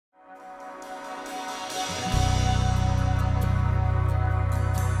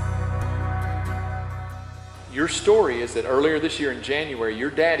Your story is that earlier this year in January,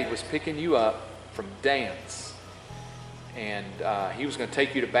 your daddy was picking you up from dance. And he was going to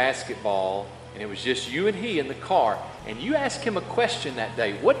take you to basketball. And it was just you and he in the car. And you asked him a question that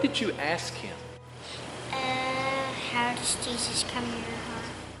day. What did you ask him? How does Jesus come in your heart?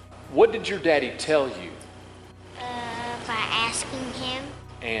 What did your daddy tell you? By asking him.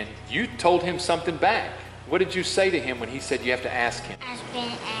 And you told him something back. What did you say to him when he said you have to ask him? I've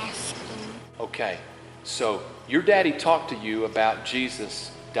been asking. Okay, so your daddy talked to you about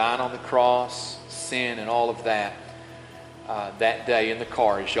Jesus dying on the cross, sin and all of that, that day in the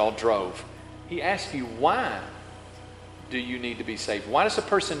car as y'all drove. He asked you, why do you need to be saved? Why does a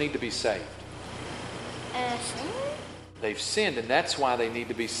person need to be saved? Sin. They've sinned, and that's why they need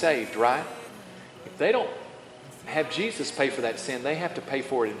to be saved, right? If they don't have Jesus pay for that sin, they have to pay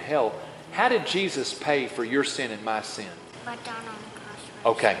for it in hell. How did Jesus pay for your sin and my sin? By dying on the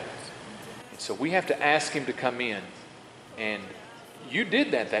cross. Okay. So we have to ask him to come in. And you did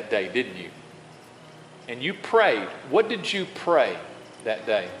that day, didn't you? And you prayed. What did you pray that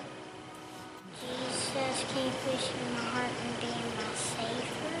day? Jesus, can you please in my heart and be my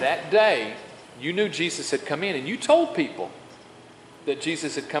Savior? That day, you knew Jesus had come in, and you told people that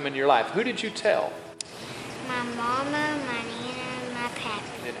Jesus had come in your life. Who did you tell? My mama, my nana, and my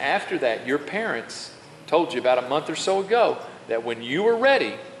pappy. And after that, your parents told you about a month or so ago that when you were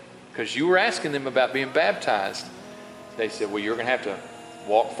ready, because you were asking them about being baptized, they said, well, you're going to have to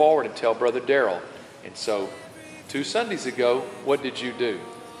walk forward and tell Brother Darrell. And so 2 Sundays ago, what did you do?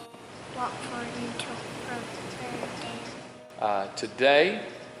 Walk forward and tell Brother Darrell. Today,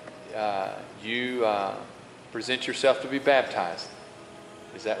 you present yourself to be baptized.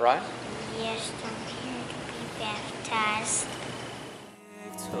 Is that right? Yes, I'm here to be baptized.